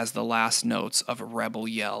offenders as the last notes of Rebel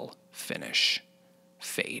Yell finish.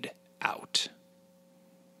 Fade out.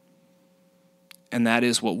 And that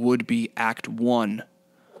is what would be Act 1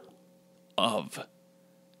 of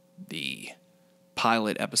the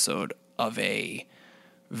pilot episode of a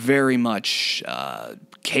very much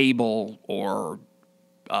cable or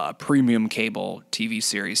premium cable TV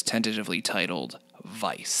series tentatively titled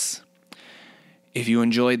Vice. If you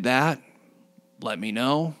enjoyed that, let me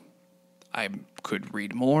know. I could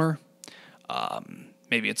read more.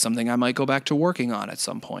 Maybe it's something I might go back to working on at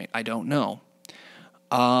some point. I don't know.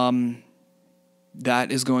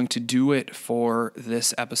 That is going to do it for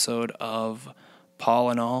this episode of Paul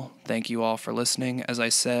and All. Thank you all for listening. As I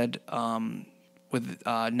said, with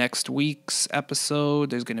next week's episode,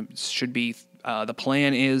 the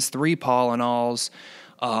plan is 3 Paul and Alls.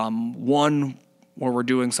 One where we're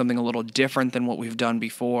doing something a little different than what we've done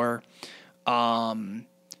before.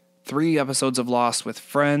 3 episodes of Lost with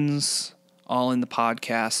Friends, all in the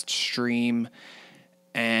podcast stream.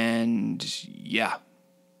 And yeah,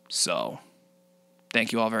 so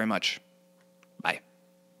thank you all very much.